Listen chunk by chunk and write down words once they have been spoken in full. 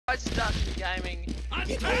Started gaming.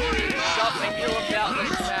 Something new about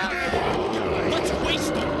this map. Let's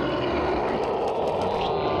waste them.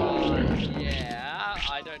 Yeah,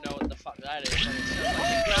 I don't know what the fuck that is, but it's just like the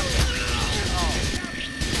graphics.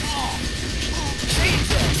 Oh.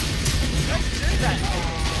 Jesus! Don't do that.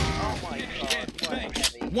 Oh my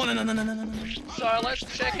god. What heavy. So let's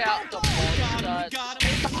check out the monsters.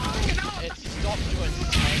 It's stopped to a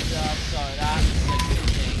slender, so that's a good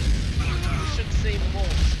thing. We should see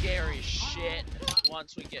more scary shit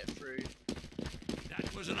once we get through.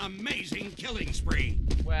 That was an amazing killing spree.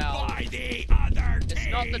 Well, by the other team. It's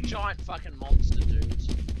not the giant fucking monster dudes.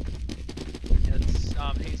 It's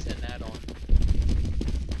he's an add-on.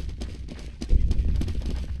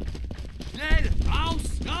 Schnell,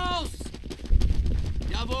 raus, raus!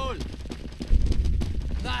 Jawohl!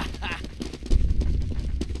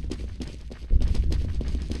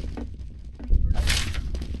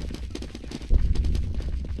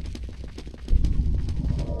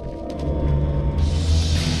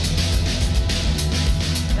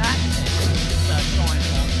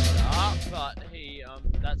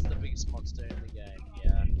 That's the biggest monster in the game,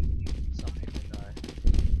 yeah. Some people know.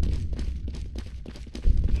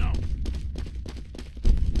 No.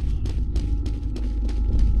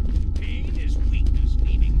 Pain is weakness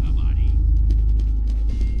leaving the body.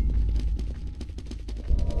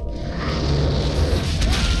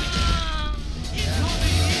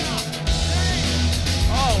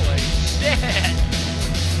 Holy shit!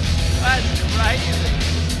 That's crazy!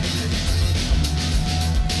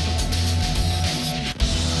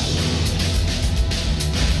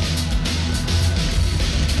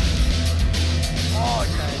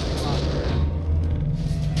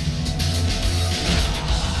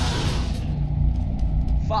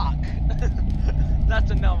 Fuck. That's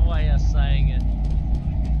another way of saying it.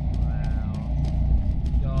 Wow.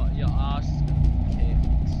 Your ass is gonna be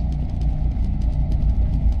kicked.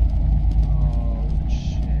 Oh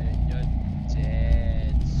shit, you're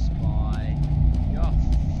dead, Spy. You're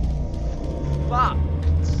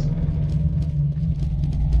fucked.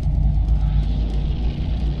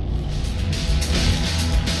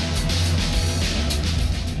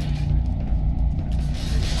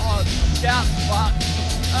 Oh, shout fuck.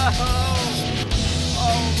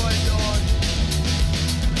 Oh my god.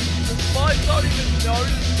 The Spy's not even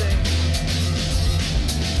noticing.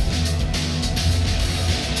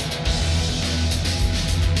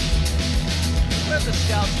 Where's the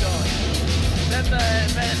scout going? Then the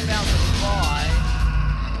man found the Spy.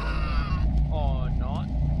 Or not.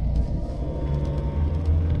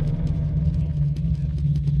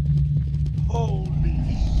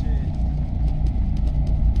 Holy shit.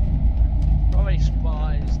 Probably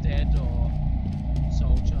Spy is dead or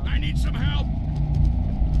soldier. I need some help.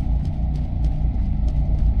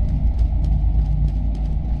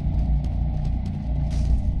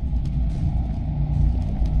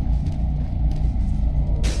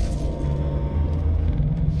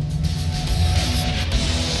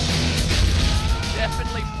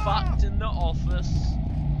 Definitely fucked in the office,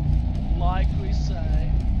 like we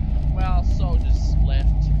say. Well, soldiers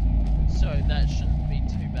left, so that shouldn't be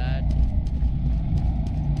too bad.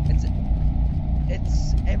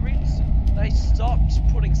 They stopped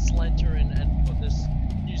putting Slender in and put this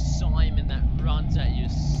new Simon that runs at you,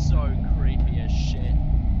 so creepy as shit.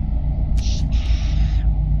 I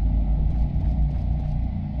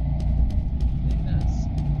think that's...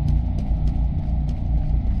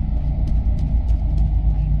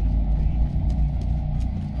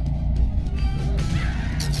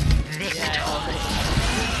 Yeah,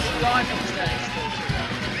 Diamond Stack's still too low.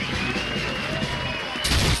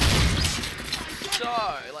 So,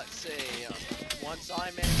 let's see. Once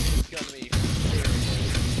I'm in, it's gonna be serious.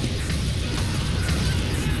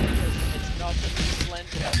 It's not gonna be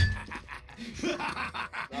Slender.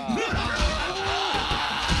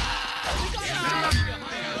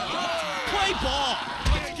 Play ball!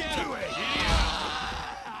 Let's get him!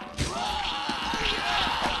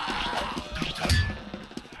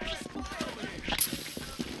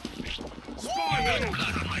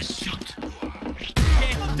 Blood on my suit.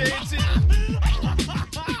 Dancing.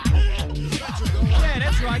 Yeah,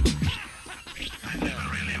 that's right. I never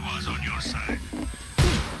really was on your side.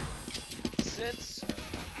 Since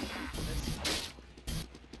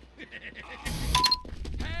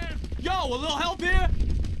Yo, a little help here?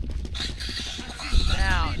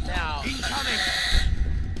 now, Incoming.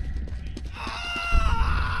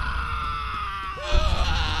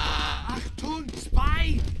 Achtung,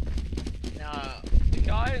 Spy! now, the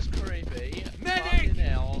guy is creepy. Medic! But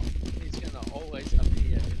now, he's gonna always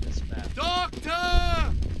appear in this map. Doctor!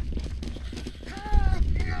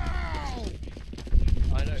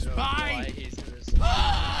 I don't know Spy! why he's in this.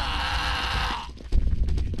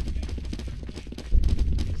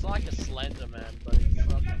 It's like a Slender Man, but he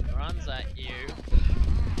fucking runs at you.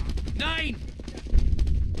 9!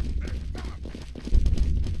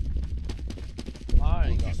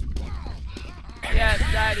 Alright, got. Yeah,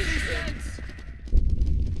 that is him.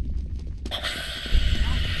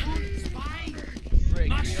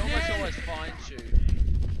 Frick, he almost always finds you.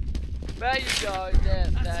 There you go,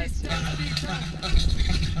 that's it.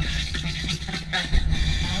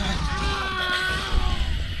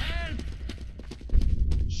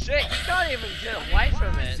 Shit, you can't even get away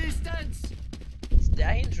from it. It's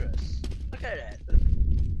dangerous. Look at it.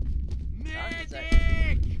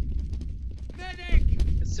 Medic! Medic!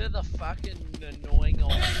 Instead of the fucking annoying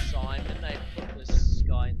old Simon, they put this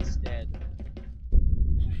guy instead.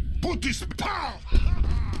 Put this power!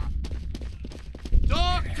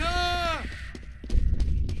 Doctor! I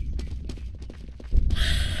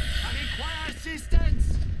require assistance!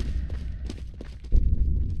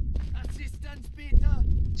 Assistance, Peter!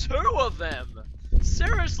 2 of them!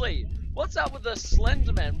 Seriously! What's up with the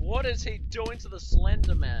Slender Man? What is he doing to the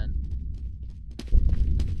Slender Man?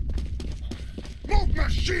 Move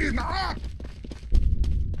machine up!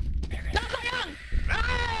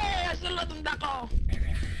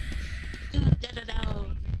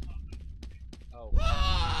 Oh.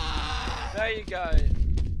 There you go.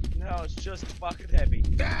 Now it's just fucking heavy.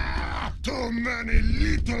 There are too many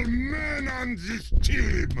little men on this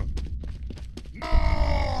team!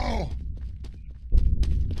 No!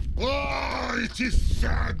 Oh, it is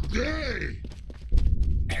sad day!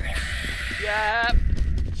 Yeah.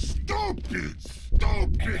 Stupid!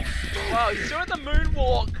 Stupid! Wow, he's doing the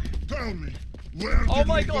moonwalk. Tell me, where Oh did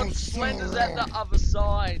my we go god, so Slender's at the wrong? other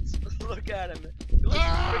side. Look at him. He looks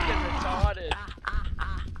freaking retarded.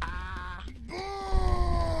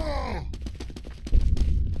 Oh!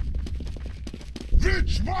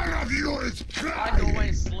 Which one of you is Like crying?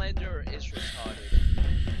 always, Slender is retarded.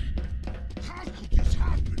 How could this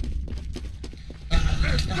happen?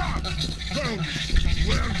 Stop! Tell me,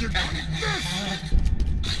 where did this?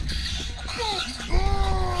 Oh!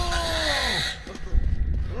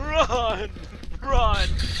 Run! Run!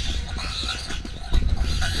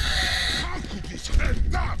 How could this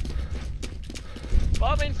end up?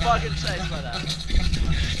 I've been fucking chased by that.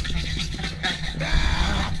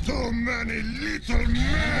 Too many little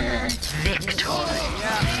men! Victory!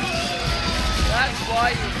 Yeah. That's why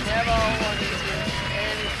you never want to do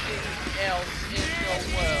anything else in the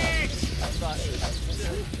world. But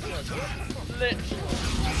literally,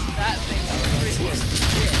 that thing is freaking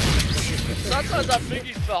shit. Sometimes I think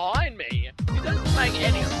he's behind me. He doesn't make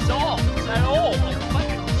any songs at all. It's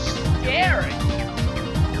fucking scary.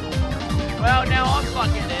 Well, now I'm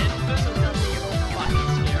fucking in. This is gonna be fucking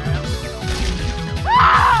scary.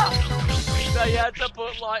 Ah! So you had to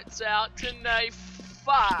put lights out tonight.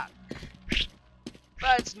 Fuck.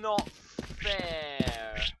 That's not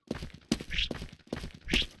fair.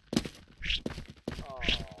 Oh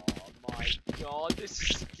my god, this is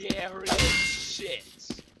scary as shit.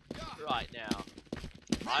 Right now.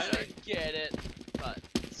 I don't get it, but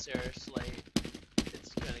seriously,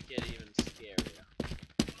 it's gonna get even scarier.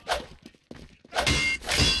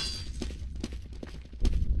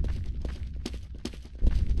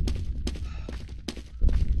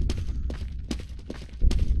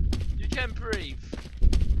 You can breathe.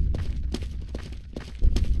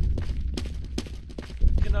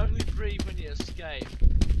 You can only breathe when you escape.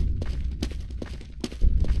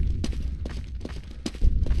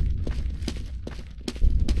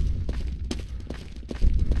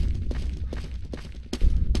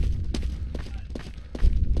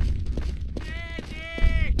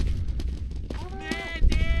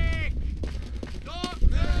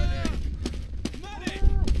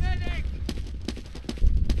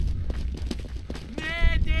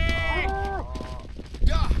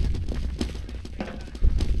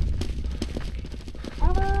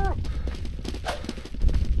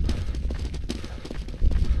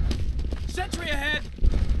 Sentry ahead!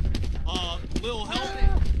 Little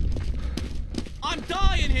help? I'm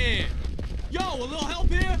dying here! Yo, a little help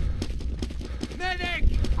here?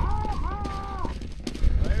 Medic!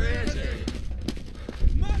 Where is it?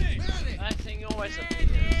 Medic! That thing always appears.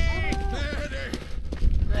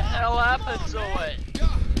 The hell happened to it?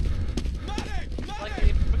 Like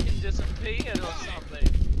he freaking disappeared or something.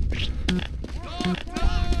 Come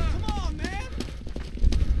on, man!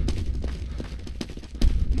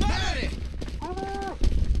 Medic!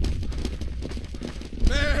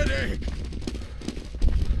 Medic!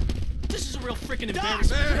 This is a real freaking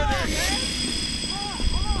embarrassment. Come on, man!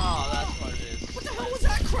 Oh, that's what it is. What the hell was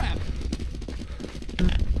that crap?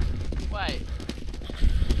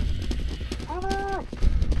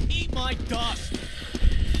 like dust.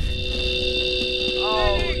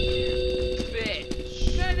 Oh, you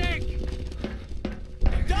bitch. Medic!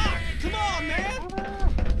 Doc, come on, man!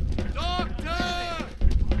 Doctor!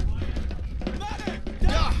 Medic!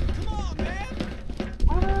 Doc, come on, man!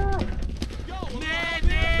 Yo,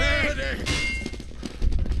 medic!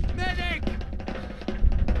 Medic!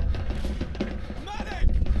 Medic!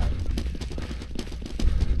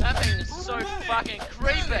 That thing is so fucking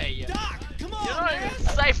creepy. Doc, come on, You're not man! even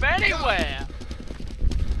safe anywhere.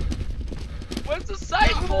 Where's the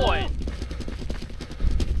save point?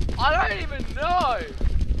 I don't even know.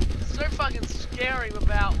 It's so fucking scary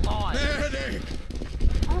without life. Medic!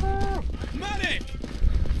 Medic!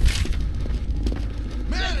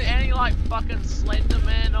 Is there any like fucking Slender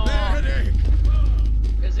Man or Medic!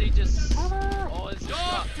 is he just or is he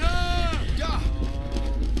got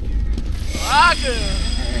fucking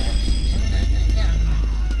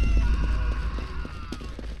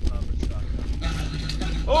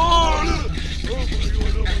oh!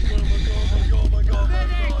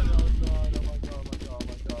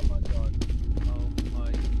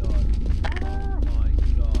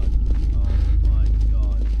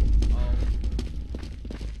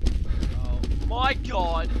 My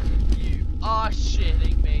god, you are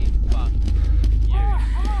shitting me. Fuck you.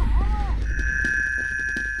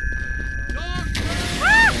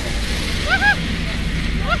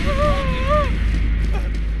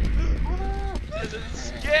 This is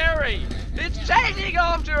scary. It's chasing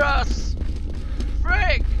after us.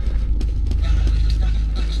 Frick.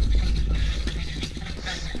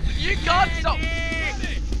 You can't stop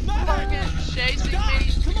fucking chasing me.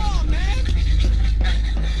 Come on, man!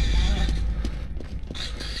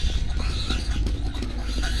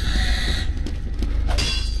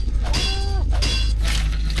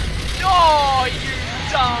 Oh, you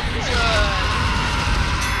dumb turd!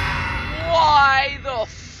 Why the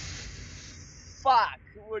fuck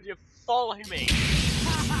would you follow me?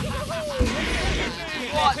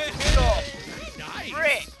 What the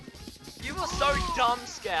frick? You were so dumb,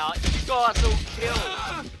 Scout. You got us all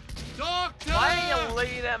killed. Doctor! Why don't you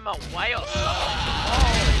lead them away or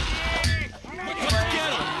something? Holy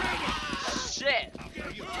shit!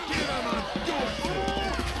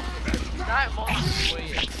 That monster's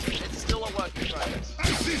weird. It's still a work in progress.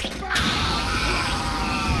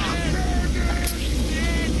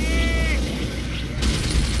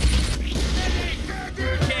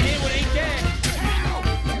 Can't hit what ain't dead.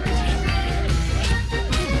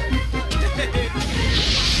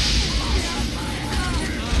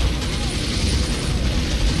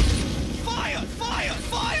 Fire! Fire!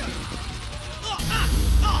 Fire!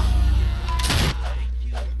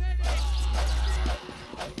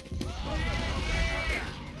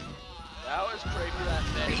 That was creepy, that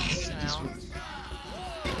medic sound.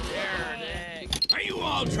 There, Nick. Are you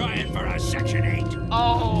all trying for a Section 8?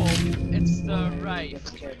 Oh, it's the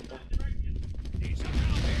Wraith.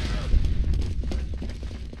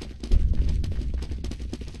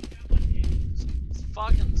 It's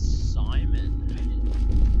fucking Simon.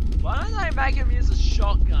 Why don't they make him use a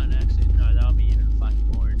shotgun? Actually, no, that would be even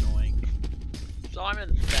fucking more annoying.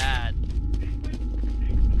 Simon's bad.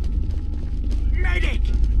 Medic!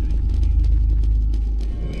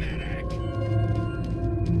 Medic!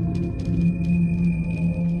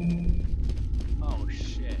 Oh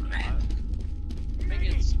shit.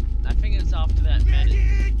 I think it's after that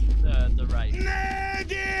medic. The Wraith.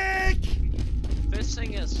 Medic! This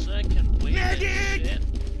thing is sick and weird and shit.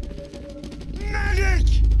 Medic!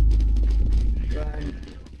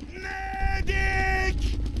 Medic!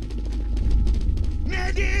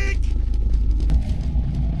 Medic!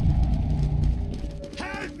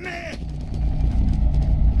 Help me!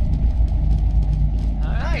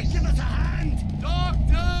 Hey, give us a hand!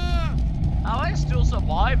 Doctor! Are they still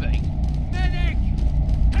surviving? Medic!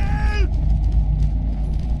 Help!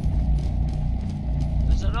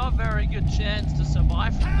 There's a not very good chance to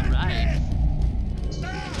survive from the Wraith.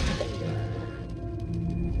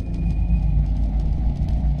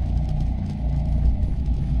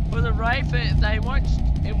 For the Wraith,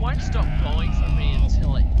 it won't stop going for me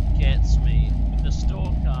until it gets me. The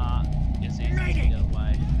Stalker is easy to get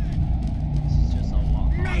away. This is just a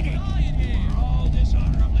lot harder. We're all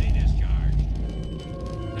dishonorably discharged.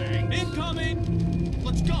 Thanks. Incoming!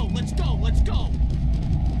 Let's go! Let's go! Let's go!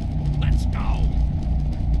 Let's go!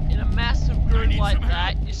 In a massive group need like some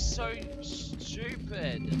that, help. you're so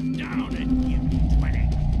stupid. Down and give me 20.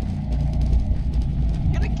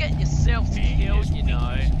 You're gonna get yourself killed, you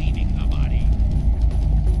know. Leaving the body.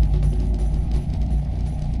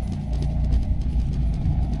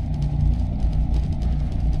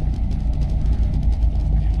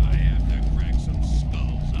 If I have to crack some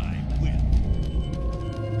skulls, I'm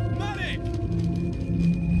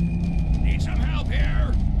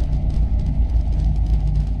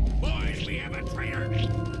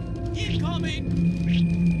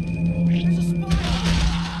Incoming! There's a spider!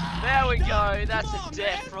 There we go. That's a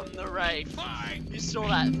death from the Wraith. You saw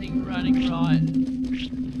that thing running right.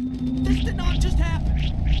 This did not just happen!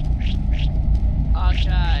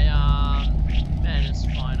 Okay, man, it's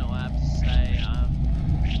final, I have to say,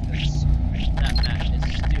 because that map is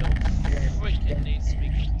still freaking needs to be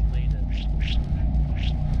completed.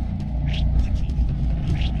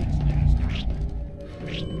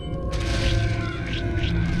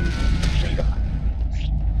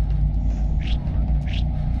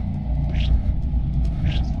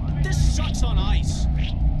 This sucks on ice!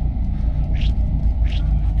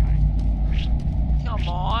 Come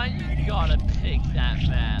on, you gotta pick that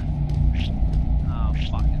map. Oh,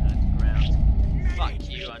 fucking underground. Fuck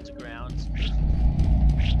you, underground.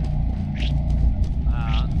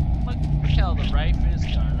 Look how the Wraith is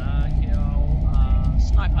gonna kill,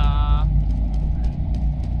 Sniper.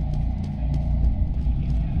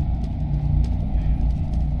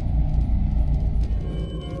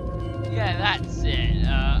 Yeah, that's it.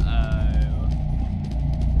 Uh-oh.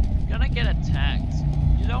 Gonna get attacked.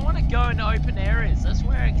 You don't want to go in open areas. That's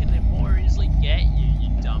where it can more easily get you, you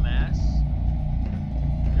dumbass.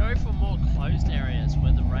 Go for more closed areas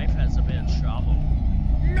where the Wraith has a bit of trouble.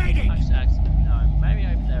 Medic! No, maybe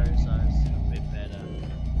open areas are a bit better.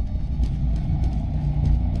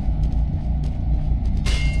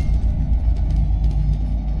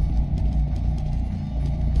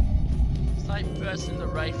 It's like bursting the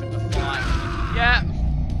Wraith in the fight. Yeah!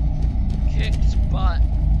 Kicked butt.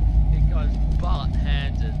 It goes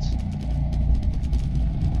butt-handed.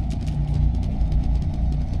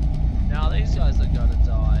 Now these guys are gonna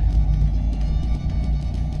die.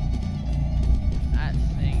 That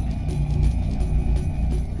thing.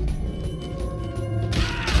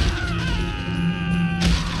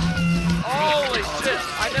 Holy shit!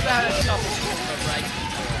 I never had a double kill for Wraith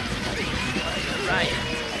before. The Wraith.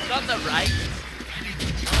 Not the Wraith.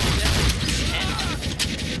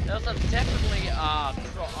 There was definitely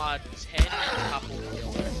 10 couple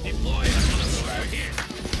kills. Deploy another here.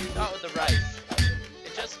 Not with the Wraith.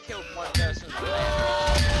 It just killed one person there.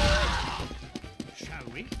 Shall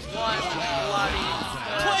we? One bloody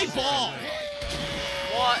Play person. ball!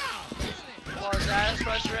 What was that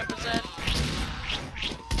supposed to represent?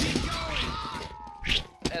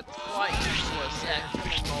 It's quite useless at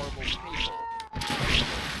killing multiple people.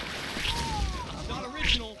 Not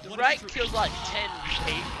original. The Wraith kills like 10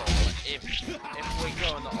 people if we go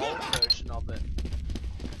in the old version of it.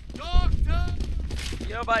 Doctor!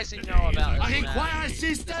 You basically know about this I map. require This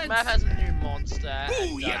assistance. map has a new monster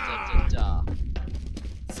and da.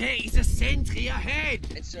 There is a sentry ahead.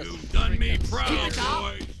 It's just You've done me freaking proud,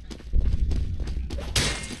 stupid.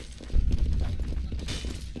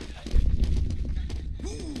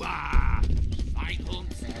 boys. Hoo-ah!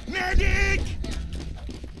 Silence. Medic!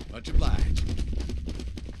 Much obliged.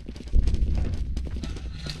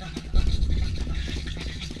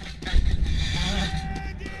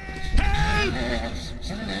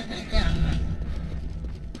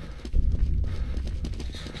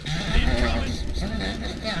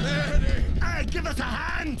 Hey, give us a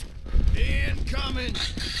hand! Incoming!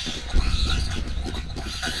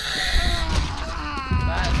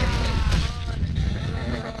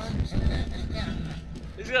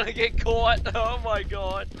 He's gonna get caught. Oh my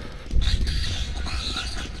god.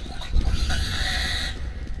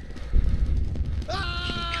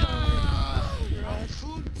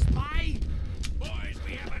 Spy! Boys,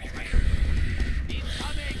 we have a traitor!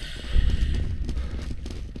 Incoming!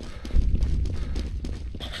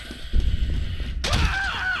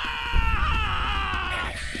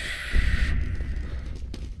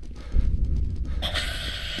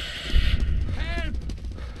 Help!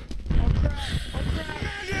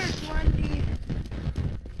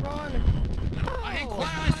 I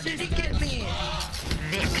require assistance!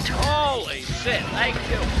 Holy shit, they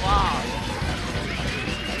kill fast.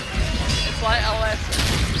 It's like a lesson.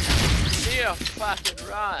 You fucking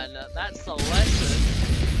run. That's the lesson.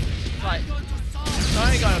 It's like, it's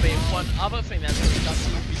only gonna be one other thing that's gonna come to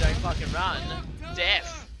you if you don't fucking run.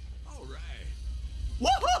 Death. Alright.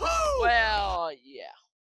 Woohoo! Well, yeah.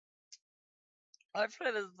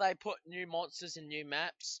 Hopefully they put new monsters in new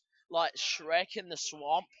maps, like Shrek in the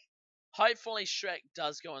swamp. Hopefully Shrek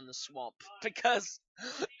does go in the swamp, because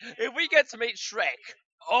if we get to meet Shrek,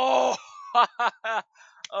 oh,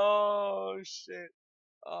 oh shit,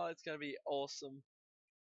 oh, it's gonna be awesome.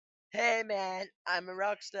 Hey man, I'm a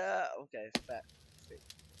rockstar. Okay, fat.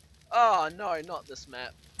 Oh no, not this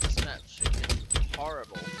map. This map's freaking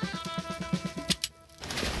horrible.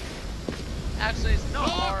 Actually, it's not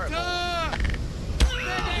horrible.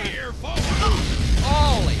 Here, forward!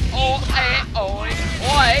 Holy, oh,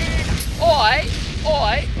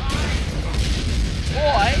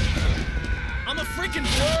 freaking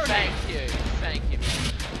blurry! Thank you,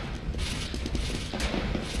 man.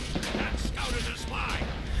 That scout is a spy!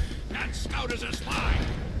 That scout is a spy!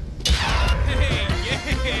 Hey, yeah!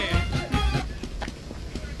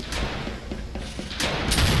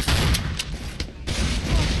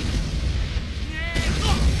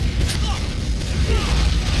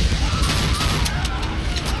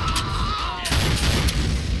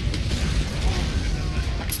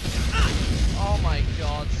 Oh my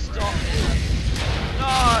god, stop it.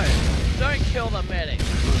 No! Don't kill the medic.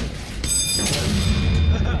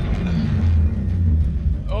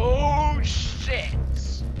 Oh shit!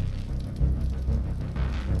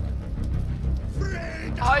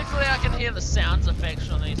 Hopefully I can hear the sounds effects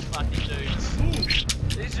on these fucking dudes.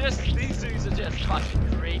 These dudes are just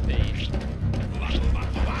fucking creepy.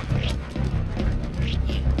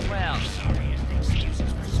 Well, so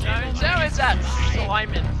is that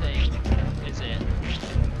Simon thing, is it?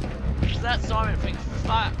 Is that Simon thing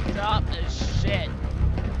fucked up as shit?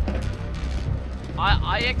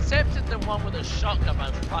 I accepted the one with a shotgun, but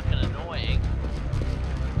it's fucking annoying.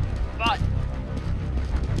 But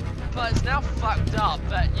it's now fucked up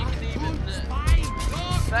that you can even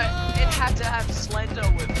that it had to have Slender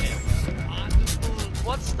with him.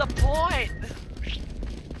 What's the point?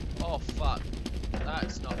 Oh fuck.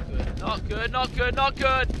 That's not good. Not good, not good, not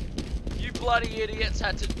good! You bloody idiots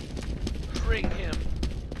had to bring him.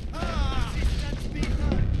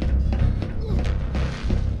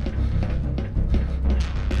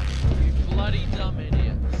 You bloody dumb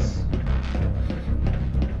idiots.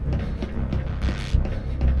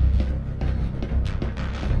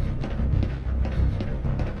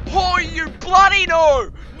 Oh, you bloody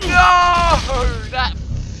no! No! That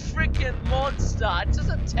freaking monster! It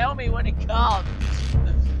doesn't tell me when it comes.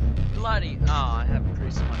 Bloody. Oh, I have a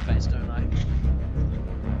crease on my face, don't I?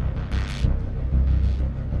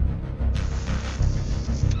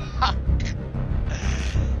 Fuck.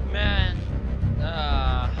 Man.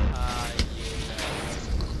 Yeah.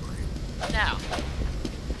 Now.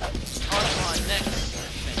 On to my next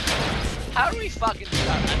thing. How do we fucking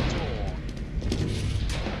shut that door?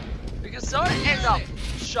 Because someone ends up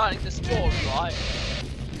shutting this door, right?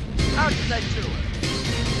 How did they do it?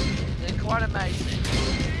 They're quite amazing.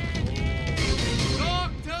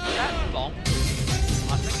 Is that bonk?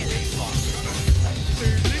 I think it is bonk.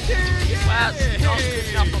 Wow, it's not good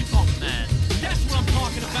enough for bonk, man. That's what I'm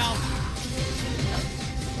talking about!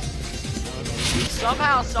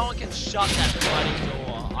 Somehow someone can shut that bloody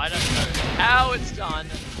door. I don't know how it's done.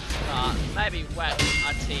 Maybe whack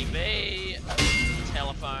a TV,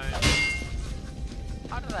 telephone.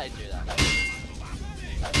 How do they do that?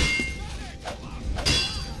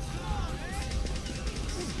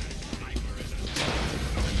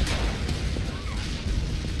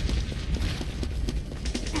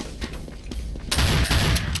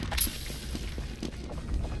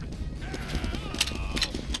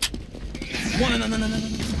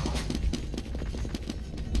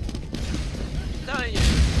 No.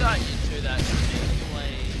 Don't you do that to me,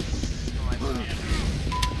 please. My friend.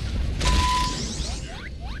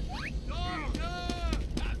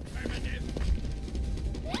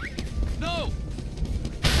 No!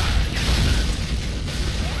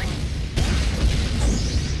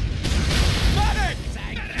 Medic!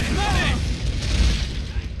 Medic!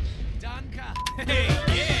 Danka! Hey,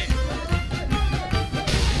 yeah!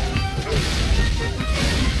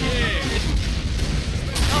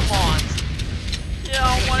 Come on. You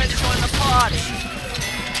don't want to join the party.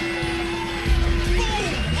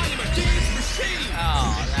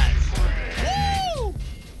 Oh, that's... Woo!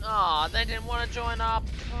 Oh, they didn't want to join our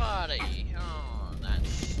party. Oh,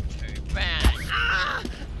 that's too bad. Ah!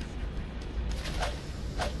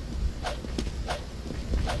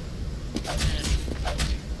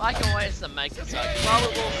 Like always, the makers are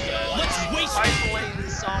gullible, so hopefully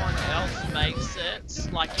someone else makes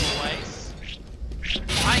it, like always.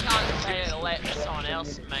 I can't say let someone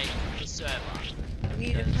else make the server.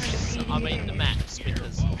 I mean the maps,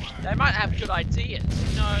 because they might have good ideas.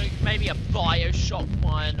 You know, maybe a Bioshock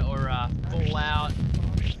one or a Fallout.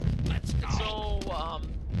 It's all,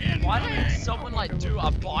 why don't someone like do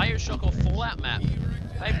a Bioshock or Fallout map?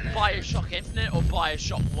 Maybe Bioshock Infinite or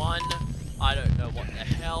Bioshock 1. I don't know what the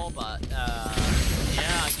hell, but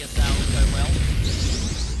yeah, I guess that will go well.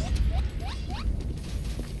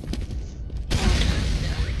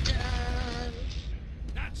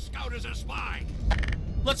 That scout is a spy!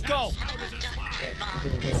 Let's go! That scout is a spy!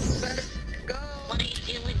 Go! What are you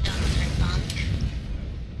doing, Dr. Punk?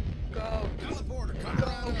 Go! Teleporter Go!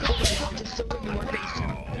 coming! Go! Just so you want to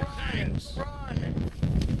Thanks! run!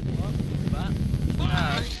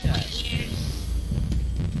 Okay.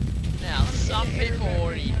 Now, somehow people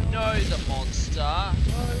already know the monster. Well,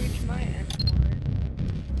 I reached my endpoint.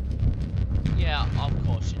 Yeah, of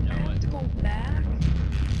course you I know have it. to go back.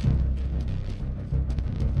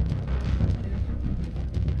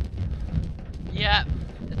 Yeah,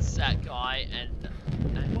 it's that guy and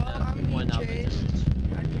Well, I'm one being other chased.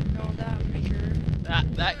 dude. I didn't know that for sure.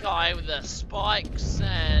 That guy with the spikes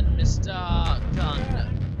and Mr.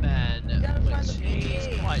 Gunman, gotta find which the he's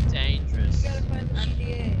PDA. quite dangerous. You gotta find the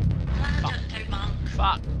PDA.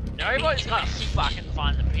 Fuck. Nobody's gonna fucking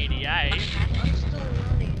find the PDA. I'm still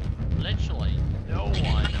running. Literally, no one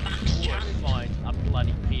would find a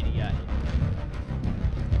bloody PDA.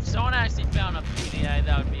 If someone actually found a PDA,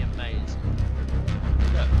 that would be amazing.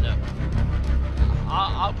 No.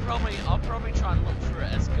 I'll probably try and look for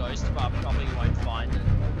it as Ghost, but I probably won't find it.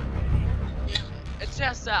 It's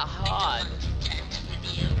just that hard. Run.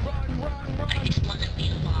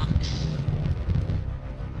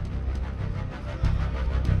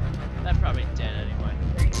 They're probably dead anyway.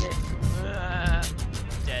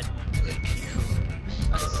 Dead.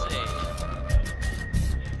 Let's see.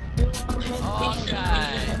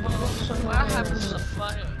 Okay. What happens to the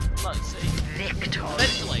fire? Look, see.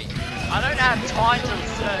 Literally, I don't have time to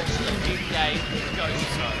search the PDA Ghost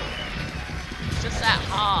mode. It's just that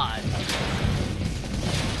hard.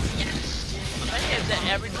 The thing is that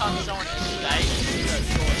every time someone escapes, the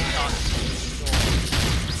door starts to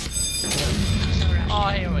restore. Oh,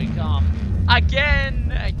 here we come. Again.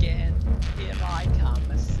 Here I come,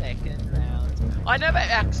 a second round. I never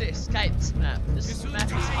actually escaped this map. This map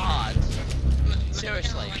is hard.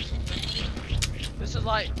 Seriously. This is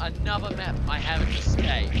like another map I haven't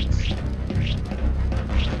escaped.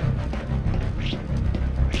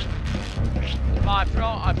 I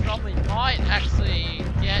probably might actually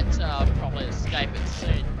get to probably escape it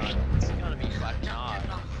soon, but it's gonna be fucking hard.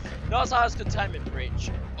 Not as hard as Containment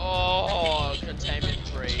Breach. Oh, Containment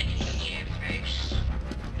Breach.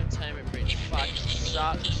 Containment Breach fucking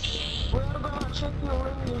sucks. We're gonna check your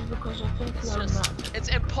reviews because I think you're not. It's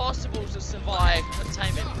impossible to survive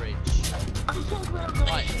Containment Breach. I think we're gonna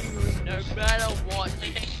Like, check your reviews. no matter what I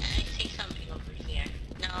see something over here.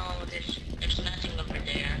 No, there's nothing over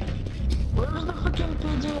there. Where's the freaking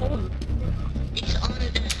PDA? It's on the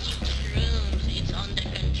rooms. It's on the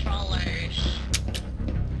controllers.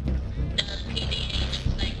 The PDA looks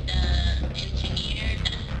like the engineer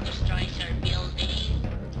that destroys our building.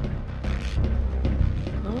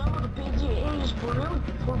 No, the PDA is for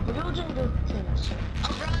building the things. Oh,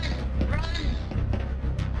 run!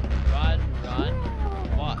 Run.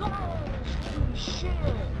 What? Guys, holy shit.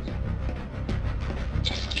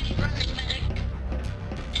 Just keep running, medic.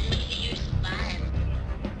 And maybe you survive.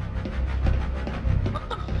 What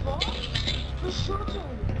the fuck? Hey, medic. Who's shooting?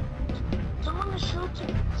 Someone is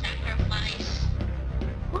shooting. Sacrifice.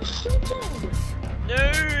 Who's shooting?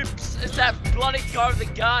 Noobs! It's that bloody guy with the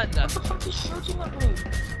gun! What the fuck is shooting at me?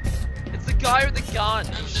 It's the guy with the gun!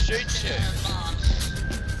 He shoots you! The boss.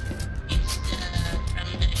 It's from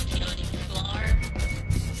the utility floor.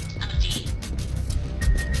 Ouchie.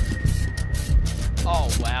 Oh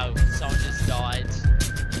wow, someone just died.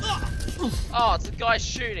 Oh, it's the guy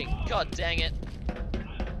shooting. God dang it.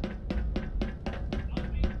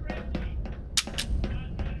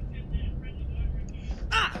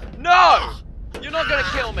 No! You're not gonna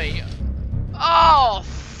kill me. Oh!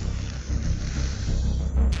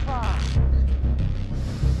 Fuck.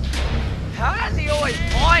 How does he always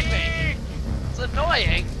find me? It's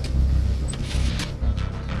annoying.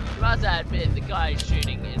 You must admit, the guy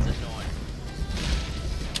shooting is annoying.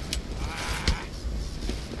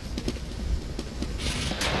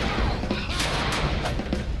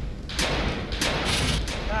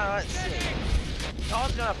 Now, let's see. No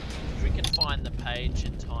one's gonna freaking find the page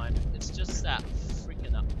in time. It's just that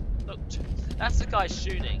freaking up. Look, that's the guy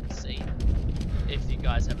shooting, see? If you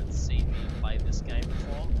guys haven't seen me play this game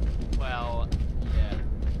before. Well, yeah.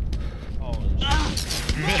 Holy shit.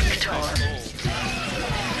 Victor.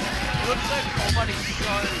 It looks so cool, but he's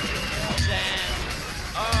so damn.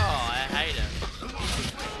 Oh, I hate him.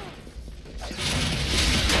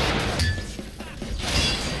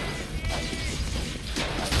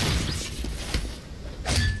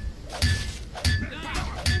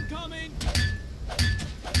 Incoming!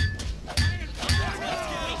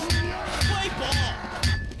 Play ball!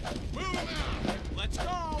 Let's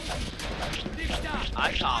go!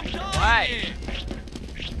 I can't I'm done wait. here.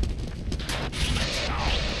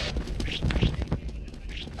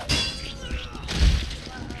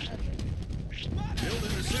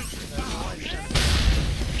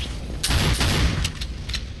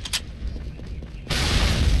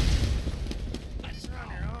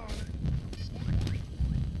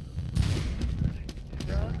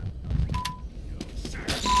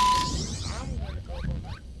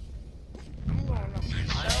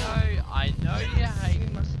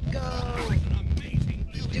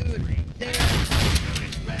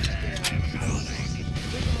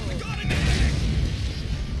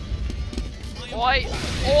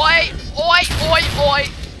 Oi, oi!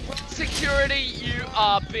 Security, you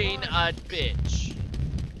are being a bitch.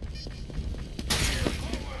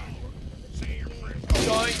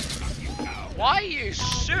 Don't. Why are you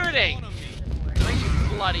shooting? Don't you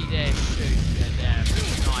bloody dare shoot, goddamn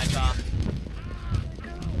sniper.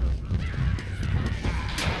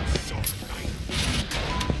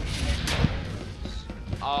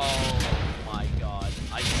 Oh my god.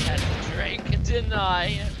 I just had to drink, didn't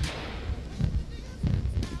I?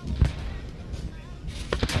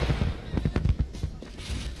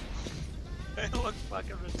 I look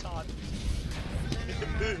fucking retarded.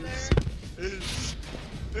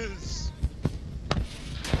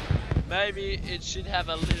 Maybe it should have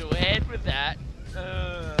a little head with that.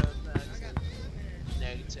 That's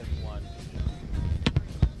 -1.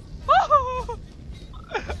 Oh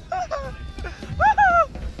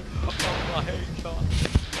my god.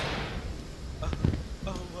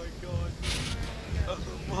 Oh my god. Oh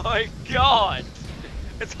my god.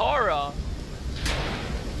 It's horror.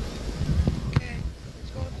 Okay,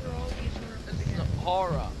 let's go through all these rooms It's again.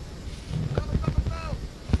 horror. Go, go, go!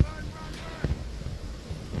 Run, run, run!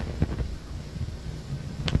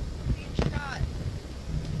 Being shot.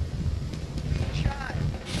 Being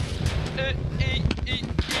shot.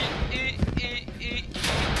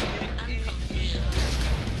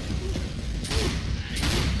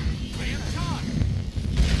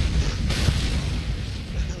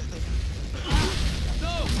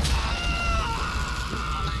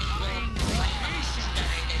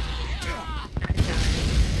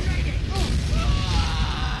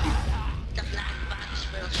 The black box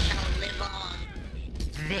shall live on.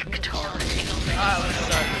 Victory. That was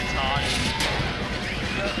so retarded.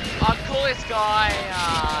 I'll call this guy,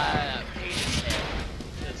 Penis Head.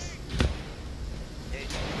 Because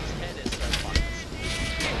his head is so fucking small.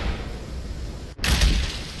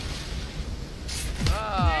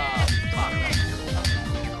 Ah, fuck.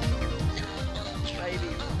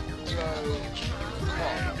 Baby, bro.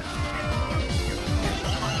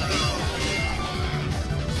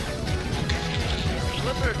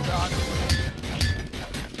 Flipper dog.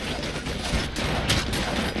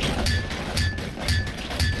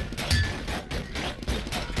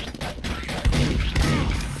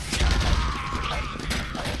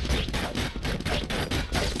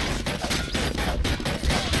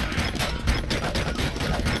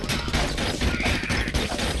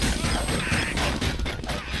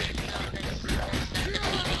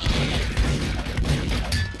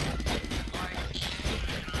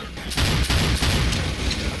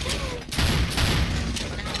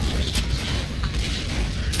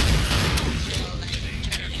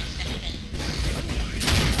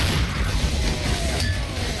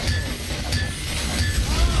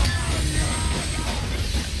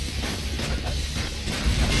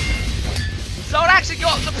 Someone actually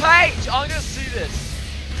got the page! I'm gonna see this.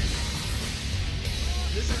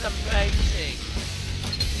 This is amazing.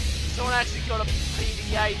 Someone actually got a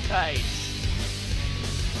PDA page.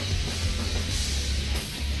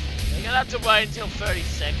 You're gonna have to wait until 30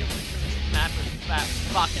 seconds because this map is that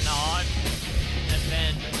fucking hard. And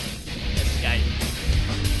then escape.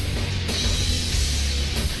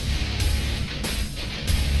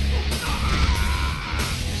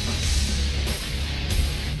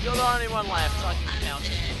 You're the only one left, so I can count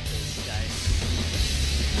it in this game.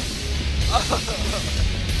 Oh,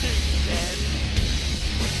 he's dead.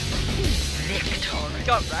 Victory.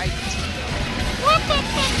 Got raped.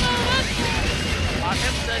 Like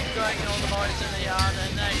him said, going all the boys in the yard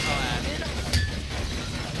and they go out.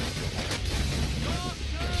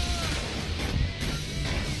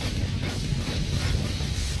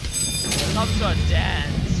 Some sort of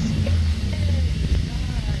dance.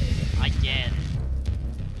 Again.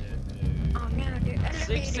 Oh man, dude,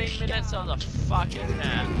 16 minutes on the fucking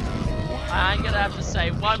map. I'm gonna have to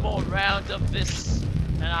say one more round of this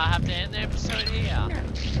and I have to end the episode here.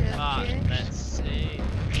 But let's see.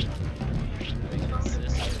 Is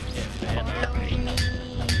this gonna get better?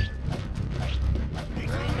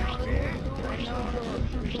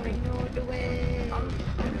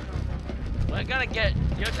 We're gonna get,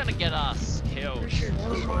 you're gonna get us killed.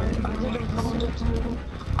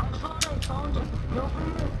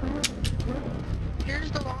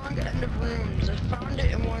 Here's the long end of rooms. I found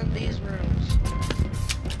it in one of these rooms.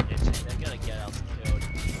 They're gonna get us killed.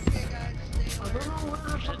 Okay, guys, stay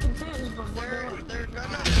alert. They're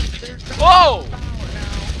gonna Whoa! power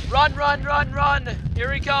now. Run, run, run, run!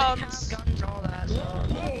 Here he They have comes! guns and all that stuff.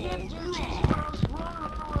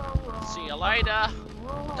 See you later.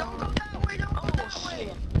 Don't go that way, don't go that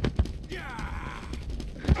way!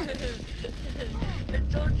 I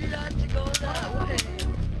told you not to go that way.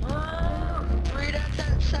 right at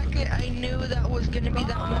that second, I knew that was gonna be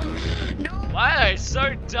that one. No! Why are they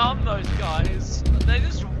so dumb, those guys? They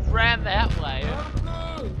just ran that way.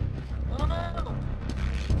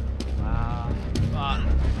 But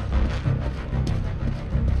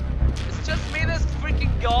it's just me, this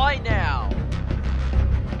freaking guy now.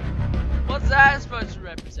 What's that supposed to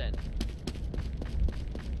represent?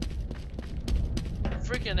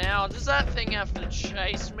 Freaking hell, does that thing have to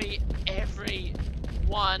chase me every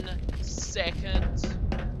 1 second?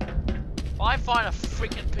 If I find a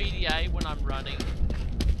freaking PDA when I'm running,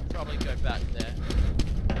 I'll probably go back there.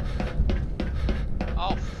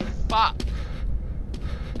 Oh, fuck.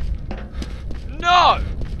 No!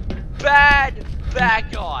 Bad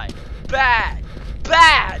guy. Bad.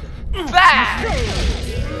 No!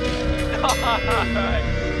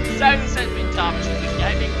 So this has been tough.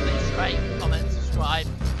 Gaming. Please rate, comment, subscribe.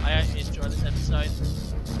 I hope you enjoyed this episode.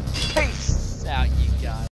 Peace out, you guys.